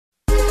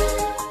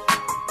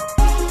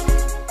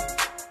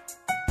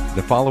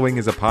The following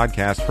is a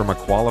podcast from a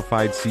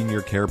qualified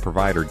senior care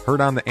provider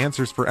heard on the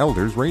Answers for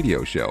Elders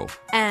radio show.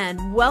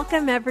 And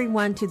welcome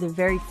everyone to the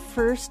very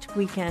first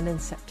weekend in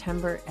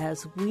September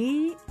as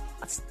we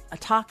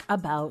talk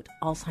about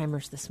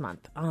Alzheimer's this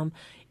month.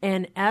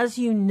 And as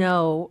you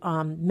know,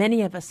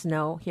 many of us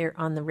know here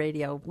on the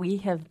radio, we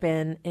have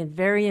been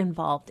very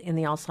involved in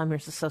the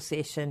Alzheimer's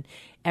Association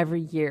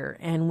every year,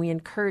 and we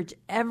encourage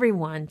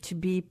everyone to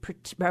be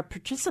a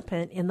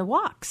participant in the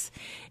walks.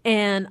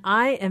 And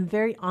I am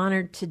very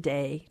honored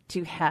today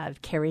to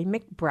have Carrie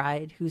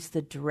McBride, who's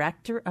the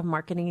Director of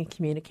Marketing and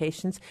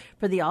Communications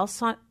for the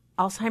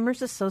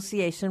Alzheimer's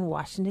Association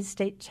Washington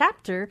State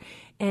Chapter.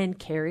 And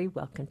Carrie,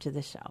 welcome to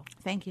the show.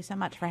 Thank you so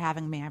much for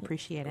having me. I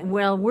appreciate it.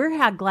 Well,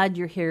 we're glad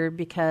you're here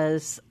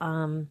because,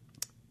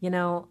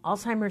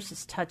 Alzheimer's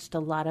has touched a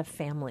lot of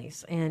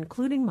families,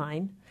 including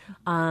mine.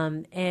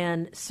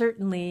 And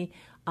certainly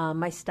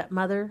my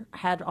stepmother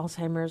had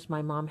Alzheimer's.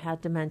 My mom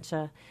had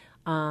dementia.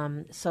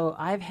 So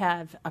I've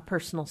had a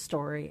personal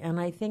story.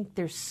 And I think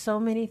there's so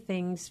many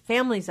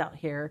families out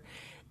here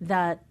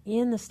that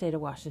in the state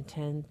of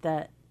Washington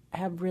that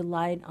have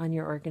relied on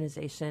your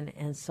organization.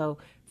 And so,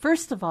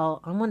 first of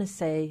all, I want to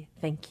say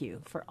thank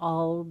you for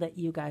all that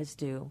you guys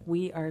do.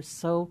 We are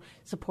so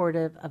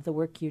supportive of the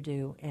work you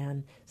do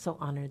and so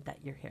honored that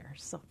you're here.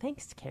 So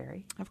thanks,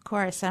 Carrie. Of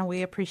course, and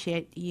we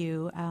appreciate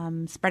you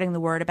spreading the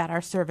word about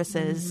our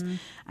services.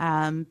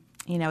 Mm-hmm.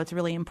 It's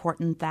really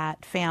important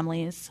that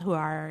families who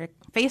are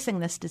facing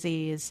this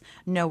disease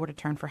know where to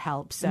turn for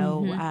help.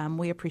 So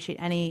we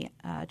appreciate any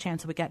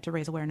chance we get to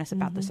raise awareness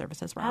about the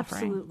services we're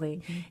offering.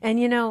 Absolutely.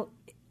 And,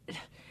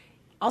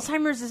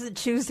 Alzheimer's isn't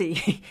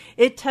choosy.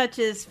 It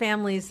touches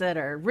families that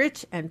are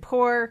rich and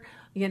poor,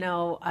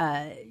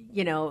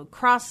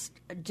 cross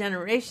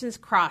generations,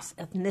 cross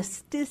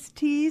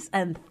ethnicities.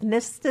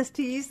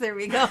 There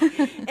we go.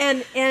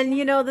 and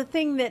the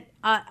thing that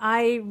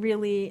I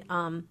really,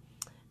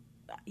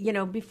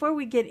 before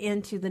we get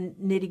into the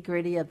nitty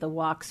gritty of the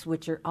walks,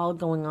 which are all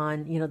going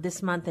on,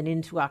 this month and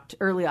into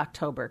early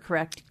October,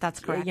 correct? That's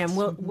correct. Again,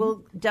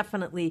 we'll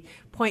definitely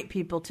point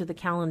people to the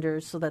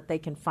calendars so that they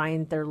can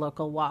find their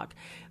local walk.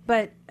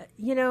 But,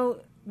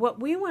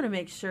 what we want to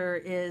make sure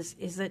is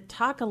that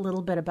talk a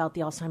little bit about the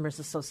Alzheimer's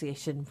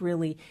Association,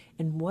 really,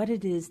 and what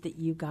it is that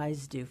you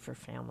guys do for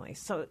families.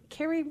 So,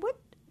 Carrie,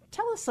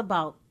 tell us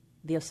about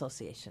the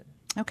association.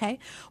 Okay.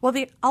 Well,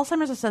 the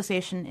Alzheimer's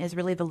Association is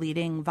really the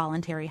leading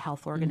voluntary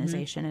health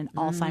organization in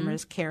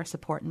Alzheimer's care,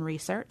 support, and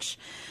research.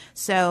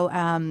 So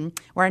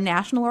we're a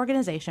national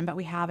organization, but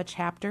we have a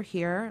chapter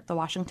here, the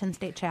Washington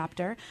State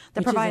chapter.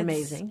 Which is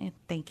amazing.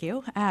 Thank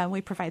you. We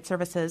provide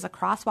services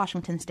across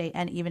Washington State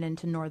and even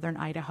into northern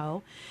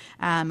Idaho.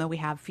 We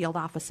have field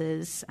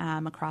offices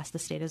across the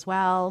state as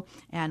well,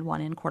 and one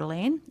in Coeur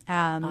d'Alene.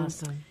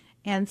 Awesome.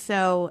 And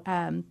so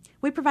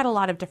we provide a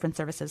lot of different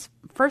services.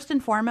 First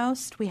and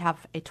foremost, we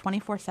have a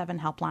 24/7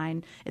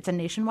 helpline. It's a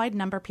nationwide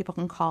number people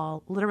can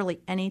call literally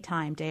any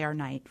time, day or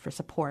night, for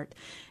support,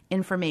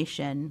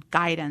 information,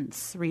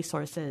 guidance,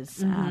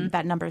 resources.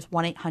 That number is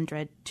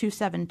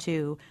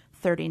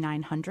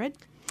 1-800-272-3900.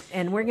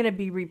 And we're going to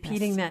be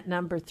repeating that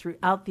number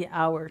throughout the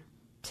hour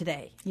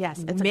today. Yes,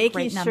 it's making a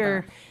great number.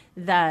 sure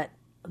that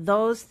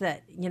those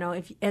that,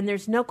 and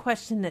there's no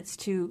question that's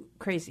too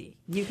crazy.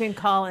 You can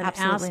call and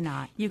Absolutely ask.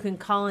 Not. You can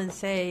call and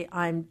say,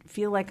 I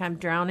feel like I'm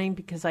drowning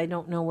because I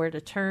don't know where to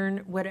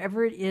turn.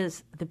 Whatever it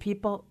is, the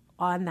people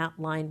on that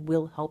line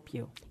will help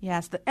you.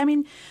 Yes.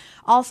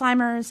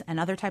 Alzheimer's and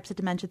other types of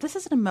dementia, this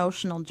is an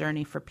emotional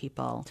journey for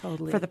people.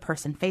 Totally. For the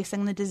person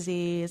facing the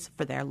disease,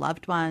 for their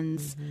loved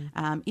ones,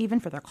 even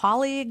for their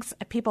colleagues,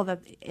 people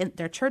that in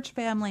their church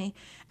family.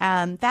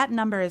 That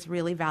number is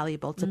really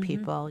valuable to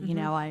people.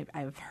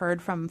 I've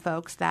heard from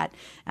folks that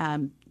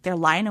they're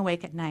lying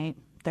awake at night.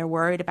 They're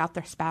worried about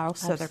their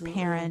spouse or their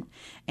parent,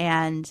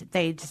 and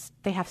they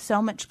have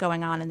so much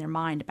going on in their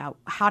mind about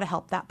how to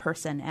help that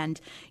person. And,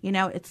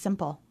 it's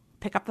simple.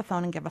 Pick up the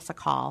phone and give us a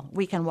call.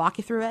 We can walk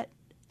you through it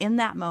in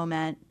that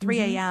moment, 3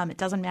 a.m., it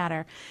doesn't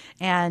matter,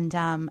 and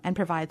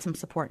provide some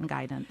support and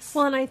guidance.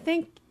 Well, and I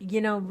think,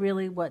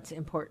 really what's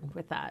important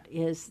with that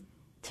is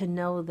to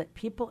know that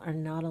people are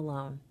not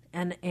alone.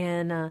 And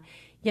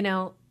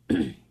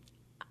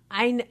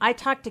I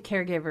talk to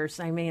caregivers.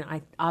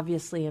 I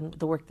obviously in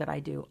the work that I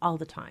do all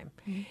the time.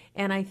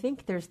 And I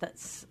think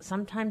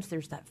sometimes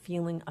there's that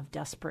feeling of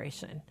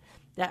desperation.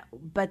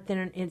 But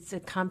then it's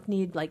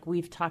accompanied, like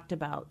we've talked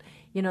about,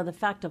 the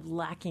fact of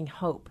lacking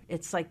hope.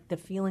 It's like the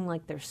feeling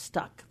like they're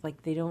stuck,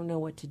 like they don't know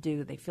what to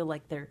do. They feel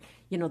like they're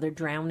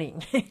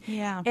drowning.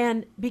 Yeah.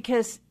 And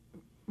because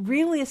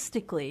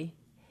realistically,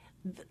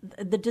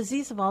 the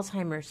disease of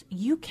Alzheimer's,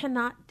 you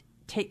cannot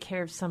take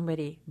care of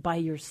somebody by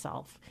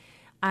yourself.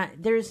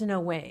 There's no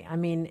way.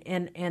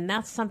 And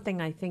that's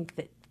something I think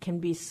that can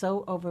be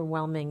so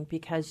overwhelming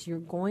because you're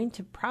going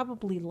to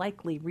probably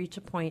likely reach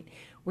a point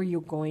where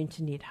you're going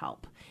to need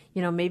help.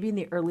 Maybe in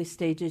the early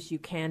stages you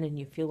can and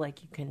you feel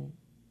like you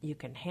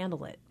can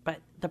handle it. But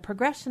the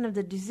progression of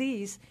the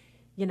disease,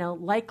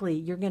 likely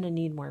you're going to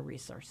need more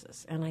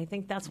resources. And I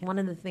think that's one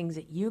of the things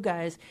that you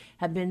guys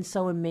have been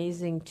so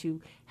amazing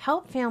to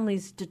help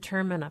families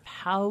determine of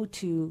how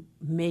to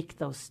make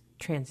those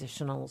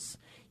transitionals,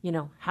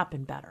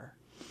 happen better.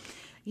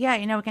 Yeah,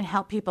 it can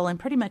help people in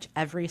pretty much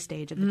every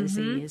stage of the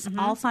disease.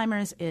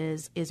 Alzheimer's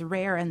is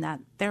rare in that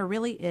there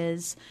really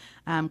is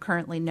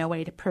currently no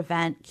way to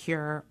prevent,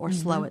 cure, or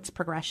slow its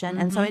progression.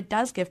 And so it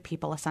does give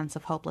people a sense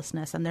of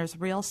hopelessness, and there's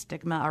real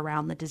stigma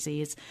around the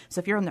disease. So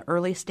if you're in the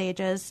early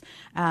stages,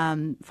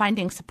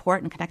 finding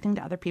support and connecting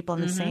to other people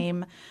in the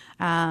same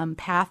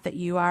path that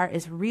you are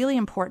is really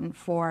important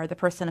for the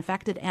person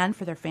affected and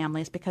for their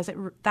families, because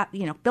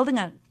building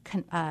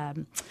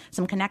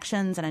some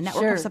connections and a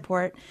network of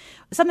support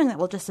is something that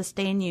will just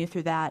sustain you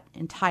through that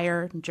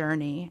entire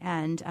journey.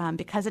 And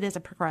because it is a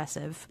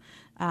progressive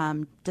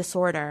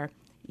disorder,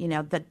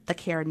 the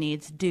care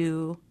needs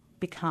do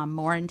become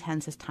more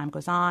intense as time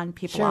goes on.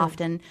 People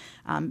often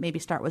maybe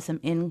start with some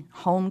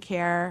in-home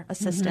care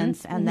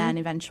assistance, and then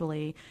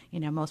eventually,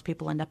 most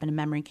people end up in a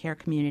memory care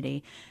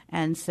community.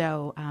 And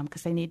so,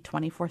 because they need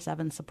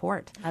 24/7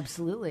 support.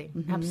 Absolutely.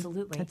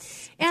 Absolutely.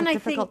 It's a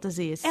difficult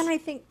disease. And I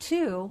think,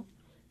 too,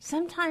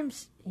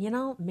 sometimes,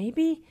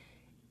 maybe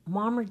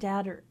mom or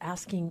dad are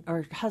asking,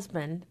 or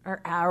husband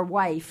or our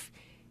wife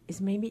is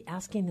maybe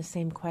asking the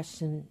same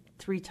question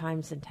 3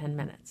 times in 10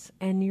 minutes.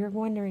 And you're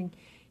wondering,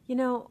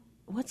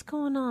 what's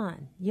going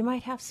on? You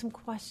might have some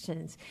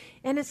questions.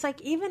 And it's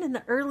like, even in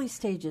the early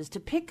stages,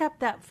 to pick up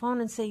that phone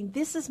and say,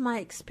 this is my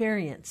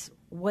experience.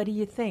 What do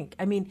you think?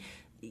 I mean,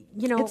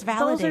 it's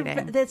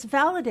validating. That's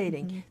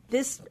validating.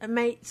 This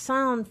may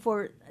sound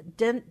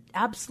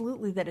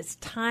absolutely that it's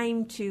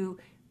time to,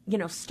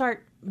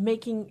 start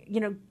making,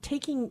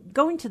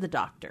 going to the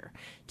doctor,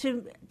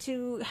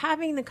 to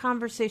having the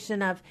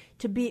conversation of,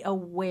 to be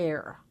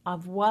aware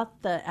of what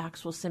the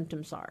actual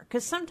symptoms are.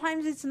 Because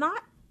sometimes it's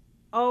not,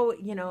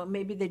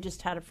 maybe they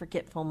just had a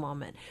forgetful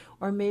moment.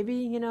 Or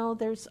maybe,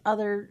 there's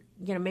other,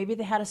 maybe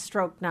they had a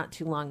stroke not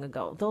too long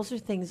ago. Those are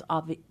things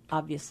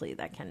obviously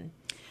that can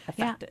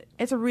affect it.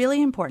 It's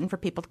really important for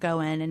people to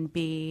go in and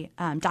be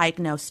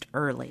diagnosed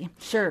early.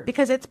 Sure.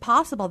 Because it's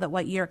possible that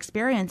what you're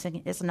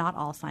experiencing is not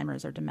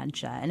Alzheimer's or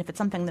dementia. And if it's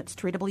something that's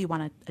treatable, you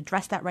want to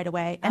address that right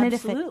away. And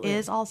if it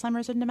is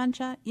Alzheimer's or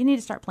dementia, you need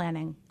to start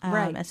planning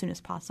as soon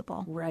as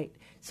possible. Right.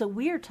 So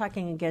we are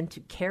talking again to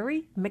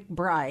Carrie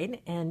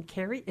McBride, and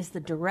Carrie is the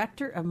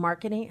Director of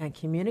Marketing and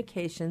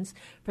Communications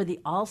for the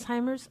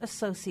Alzheimer's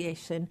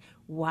Association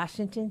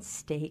Washington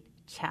State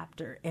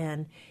Chapter.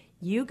 And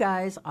you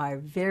guys are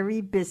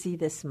very busy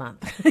this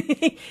month.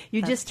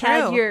 You just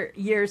had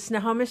your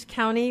Snohomish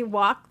County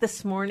walk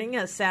this morning,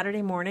 a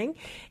Saturday morning.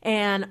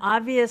 And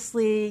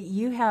obviously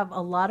you have a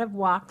lot of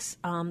walks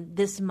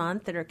this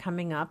month that are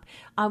coming up.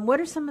 What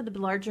are some of the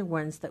larger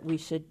ones that we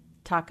should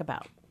talk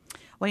about?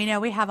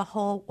 Well, we have a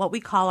whole, what we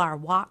call our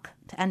Walk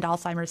to End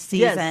Alzheimer's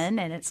season,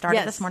 and it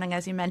started this morning,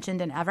 as you mentioned,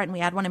 in Everett, and we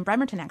had one in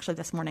Bremerton actually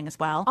this morning as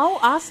well. Oh,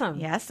 awesome.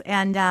 Yes,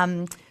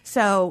 and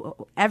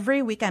so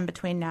every weekend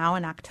between now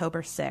and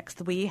October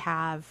 6th, we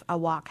have a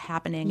walk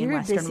happening in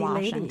Western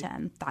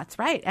Washington. Lady. That's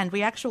right, and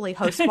we actually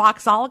host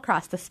walks all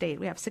across the state.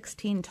 We have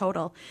 16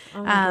 total.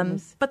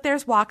 But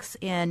there's walks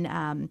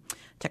in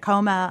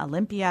Tacoma,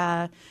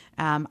 Olympia.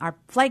 Our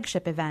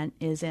flagship event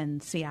is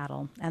in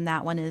Seattle, and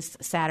that one is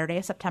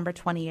Saturday, September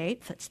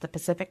 28th. It's the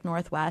Pacific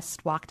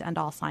Northwest Walk to End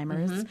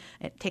Alzheimer's.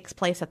 It takes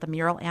place at the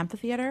Mural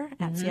Amphitheater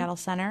at Seattle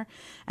Center.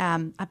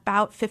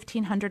 About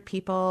 1,500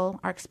 people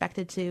are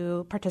expected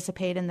to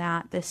participate in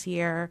that this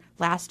year.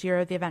 Last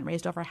year, the event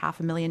raised over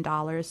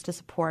 $500,000 to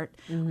support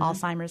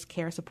Alzheimer's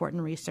care, support,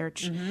 and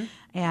research.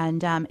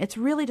 And it's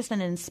really just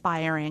an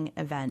inspiring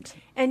event.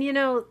 And,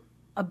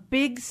 a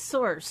big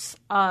source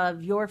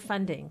of your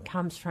funding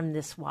comes from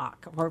this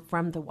walk, or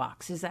from the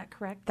walks. Is that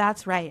correct?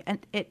 That's right.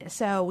 And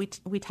so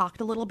we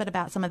talked a little bit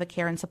about some of the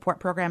care and support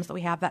programs that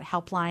we have, that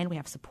helpline. We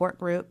have support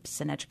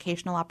groups and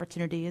educational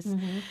opportunities.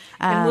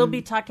 And we'll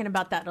be talking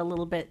about that a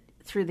little bit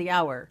through the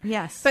hour.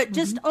 Yes. But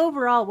just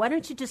overall, why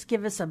don't you just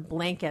give us a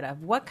blanket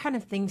of what kind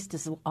of things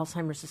does the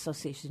Alzheimer's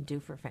Association do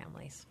for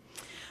families?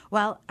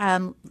 Well,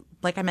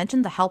 like I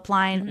mentioned, the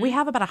helpline, we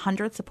have about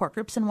 100 support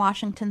groups in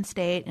Washington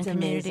State and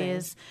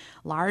communities,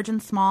 large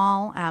and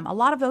small. A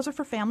lot of those are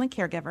for family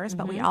caregivers,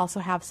 but we also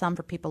have some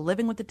for people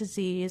living with the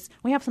disease.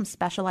 We have some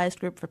specialized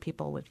group for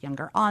people with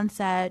younger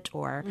onset,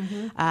 or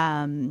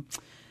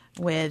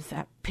with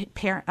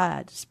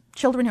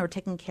children who are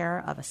taking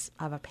care of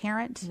a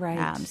parent.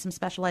 Right. Some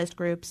specialized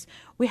groups.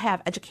 We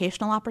have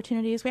educational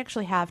opportunities. We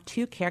actually have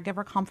 2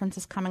 caregiver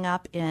conferences coming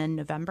up in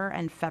November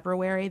and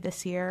February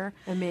this year.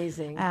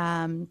 Amazing.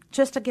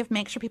 Just to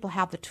make sure people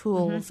have the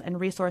tools and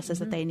resources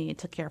that they need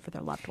to care for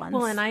their loved ones.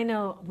 Well, and I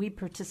know we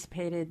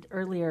participated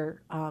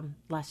earlier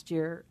this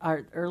year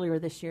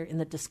in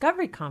the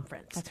Discovery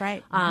Conference. That's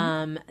right.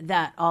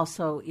 That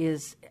also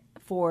is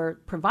for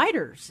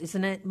providers,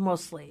 isn't it,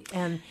 mostly?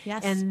 And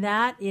yes. And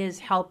that is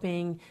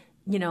helping,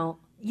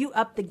 you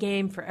up the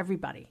game for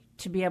everybody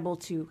to be able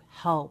to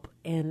help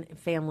in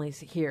families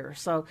here.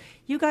 So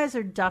you guys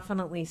are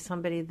definitely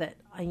somebody that,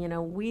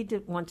 we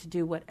want to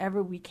do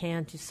whatever we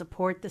can to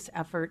support this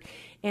effort.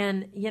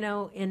 And,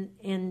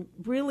 in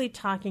really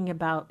talking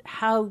about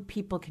how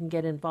people can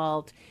get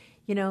involved,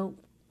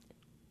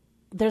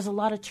 there's a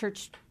lot of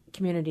church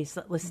communities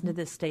that listen to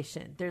this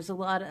station. There's a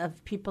lot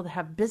of people that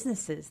have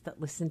businesses that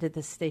listen to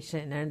this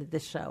station and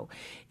this show.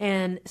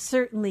 And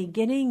certainly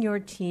getting your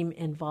team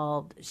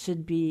involved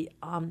should be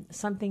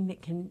something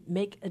that can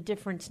make a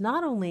difference,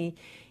 not only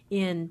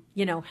in,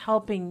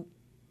 helping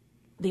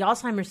the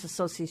Alzheimer's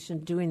Association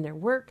doing their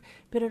work,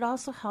 but it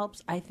also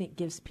helps, I think,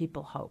 gives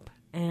people hope.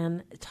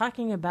 And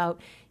talking about,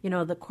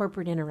 the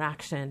corporate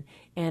interaction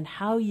and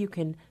how you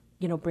can,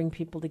 bring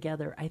people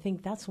together, I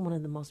think that's one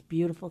of the most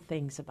beautiful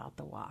things about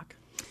the walk.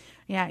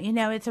 Yeah,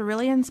 it's a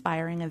really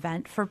inspiring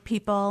event for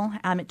people.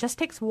 It just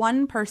takes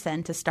one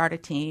person to start a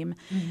team.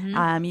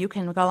 Mm-hmm. You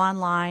can go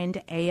online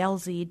to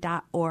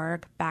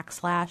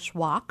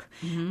alz.org/walk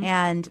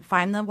and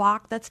find the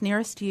walk that's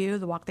nearest to you,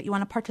 the walk that you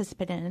want to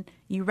participate in.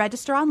 You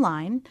register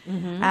online.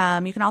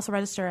 Mm-hmm. You can also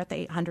register at the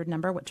 800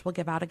 number, which we'll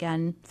give out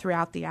again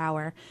throughout the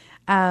hour.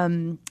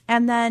 And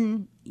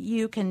then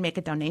you can make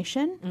a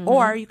donation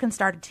or you can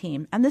start a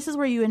team. And this is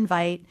where you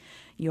invite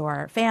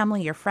your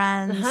family, your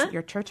friends,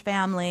 your church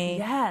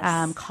family,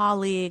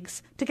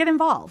 colleagues to get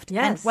involved.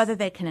 Yes. And whether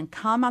they can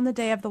come on the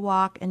day of the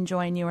walk and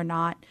join you or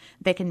not,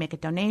 they can make a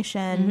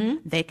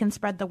donation. They can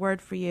spread the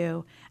word for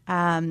you.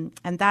 And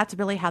that's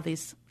really how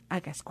these,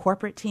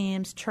 corporate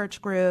teams, church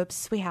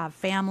groups, we have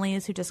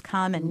families who just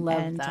come and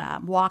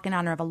walk in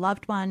honor of a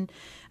loved one.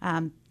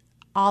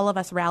 All of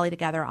us rally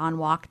together on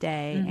walk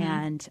day.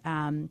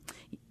 And,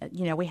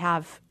 we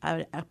have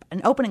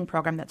an opening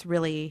program that's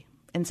really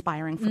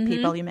inspiring for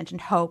people. You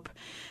mentioned hope.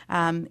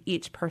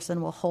 Each person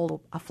will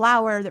hold a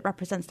flower that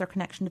represents their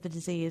connection to the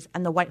disease,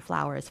 and the white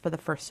flower is for the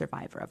first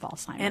survivor of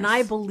Alzheimer's. And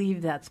I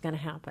believe that's going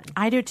to happen.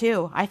 I do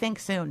too. I think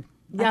soon.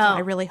 I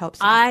really hope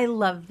so. I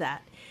love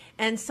that.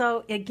 And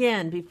so,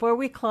 again, before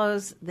we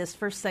close this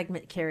first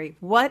segment, Carrie,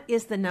 what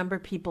is the number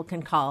people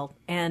can call,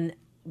 and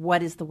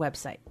what is the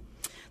website?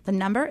 The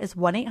number is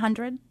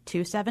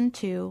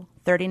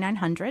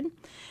 1-800-272-3900,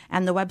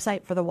 and the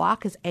website for the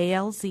walk is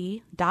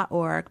alz.org/walk.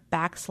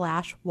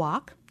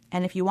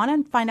 And if you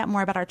want to find out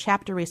more about our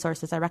chapter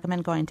resources, I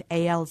recommend going to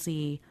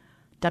alzwa.org.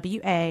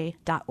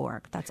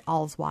 That's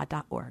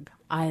alzwa.org.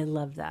 I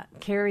love that.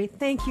 Carrie,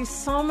 thank you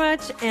so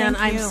much. And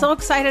I'm so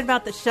excited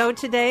about the show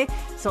today.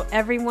 So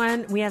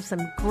everyone, we have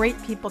some great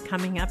people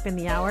coming up in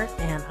the hour,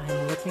 and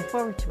I'm looking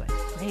forward to it.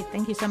 Great.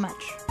 Thank you so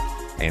much.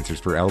 Answers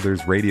for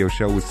Elders radio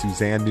show with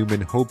Suzanne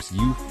Newman hopes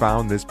you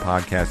found this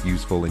podcast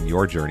useful in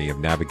your journey of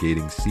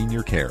navigating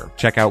senior care.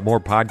 Check out more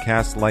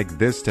podcasts like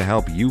this to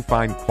help you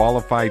find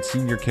qualified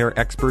senior care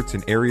experts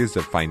in areas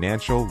of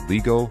financial,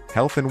 legal,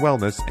 health and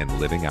wellness, and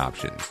living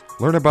options.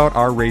 Learn about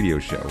our radio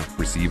show,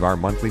 receive our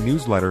monthly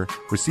newsletter,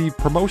 receive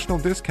promotional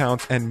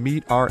discounts, and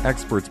meet our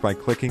experts by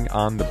clicking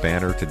on the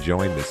banner to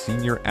join the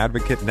Senior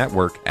Advocate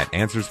Network at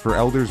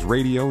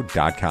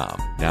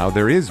AnswersForEldersRadio.com. Now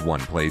there is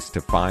one place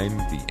to find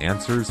the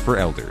Answers for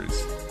Elders.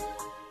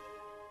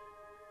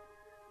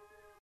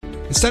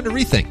 It's time to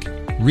rethink,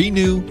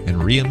 renew,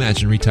 and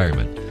reimagine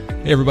retirement.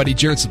 Hey everybody,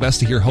 Jared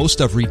Sebesta here,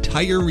 host of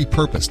Retire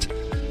Repurposed.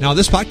 Now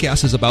this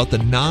podcast is about the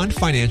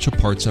non-financial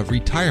parts of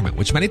retirement,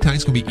 which many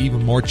times can be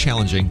even more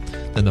challenging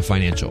than the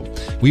financial.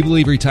 We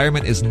believe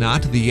retirement is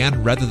not the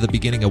end, rather the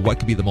beginning of what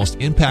could be the most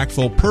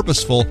impactful,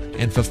 purposeful,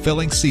 and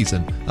fulfilling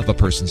season of a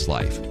person's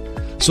life.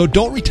 So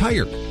don't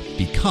retire,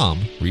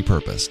 become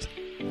repurposed.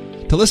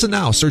 To listen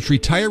now, search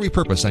Retire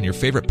Repurposed on your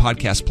favorite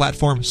podcast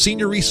platform,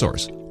 Senior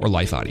Resource, or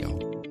Life Audio.